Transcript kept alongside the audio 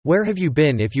Where have you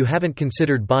been if you haven't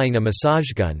considered buying a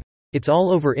massage gun? It's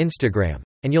all over Instagram,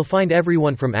 and you'll find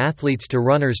everyone from athletes to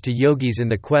runners to yogis in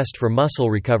the quest for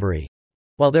muscle recovery.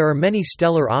 While there are many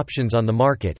stellar options on the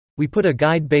market, we put a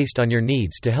guide based on your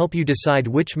needs to help you decide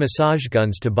which massage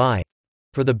guns to buy.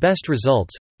 For the best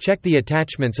results, check the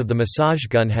attachments of the massage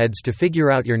gun heads to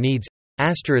figure out your needs.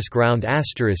 Round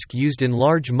used in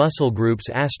large muscle groups,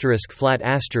 flat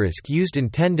used in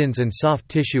tendons and soft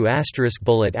tissue,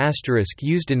 bullet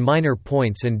used in minor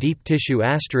points and deep tissue,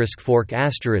 fork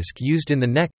used in the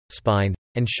neck, spine,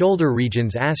 and shoulder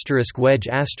regions, wedge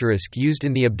used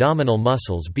in the abdominal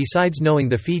muscles. Besides knowing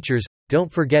the features,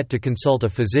 don't forget to consult a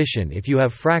physician if you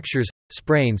have fractures,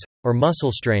 sprains, or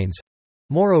muscle strains.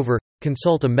 Moreover,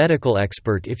 consult a medical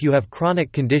expert if you have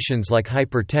chronic conditions like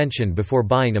hypertension before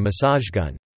buying a massage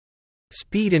gun.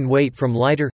 Speed and weight. From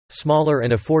lighter, smaller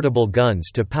and affordable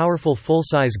guns to powerful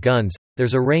full-size guns,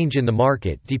 there's a range in the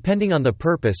market depending on the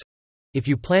purpose. If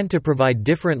you plan to provide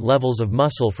different levels of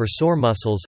muscle for sore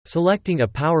muscles, selecting a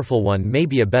powerful one may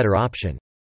be a better option.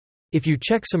 If you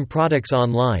check some products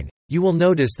online, you will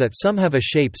notice that some have a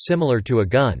shape similar to a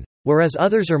gun, whereas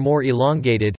others are more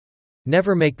elongated.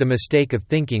 Never make the mistake of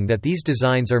thinking that these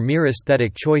designs are mere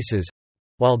aesthetic choices.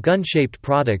 While gun-shaped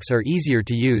products are easier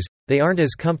to use, they aren't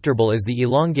as comfortable as the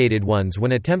elongated ones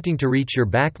when attempting to reach your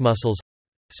back muscles.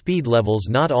 Speed levels.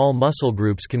 Not all muscle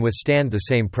groups can withstand the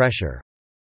same pressure.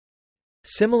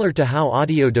 Similar to how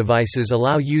audio devices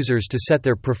allow users to set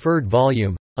their preferred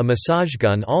volume, a massage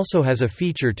gun also has a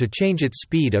feature to change its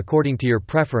speed according to your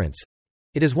preference.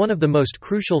 It is one of the most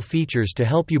crucial features to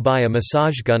help you buy a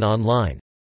massage gun online.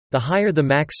 The higher the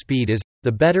max speed is,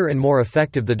 the better and more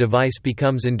effective the device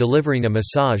becomes in delivering a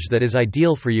massage that is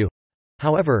ideal for you.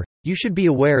 However, you should be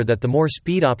aware that the more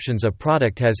speed options a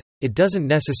product has, it doesn't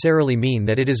necessarily mean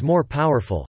that it is more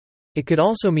powerful. It could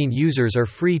also mean users are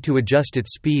free to adjust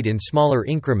its speed in smaller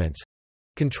increments.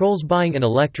 Controls. Buying an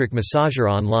electric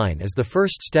massager online is the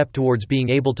first step towards being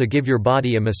able to give your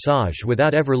body a massage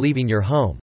without ever leaving your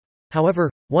home. However,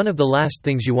 one of the last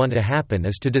things you want to happen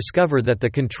is to discover that the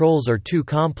controls are too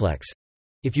complex.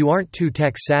 If you aren't too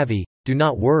tech-savvy, do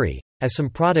not worry, as some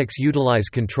products utilize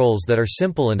controls that are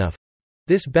simple enough.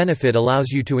 This benefit allows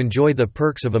you to enjoy the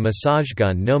perks of a massage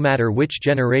gun no matter which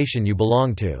generation you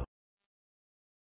belong to.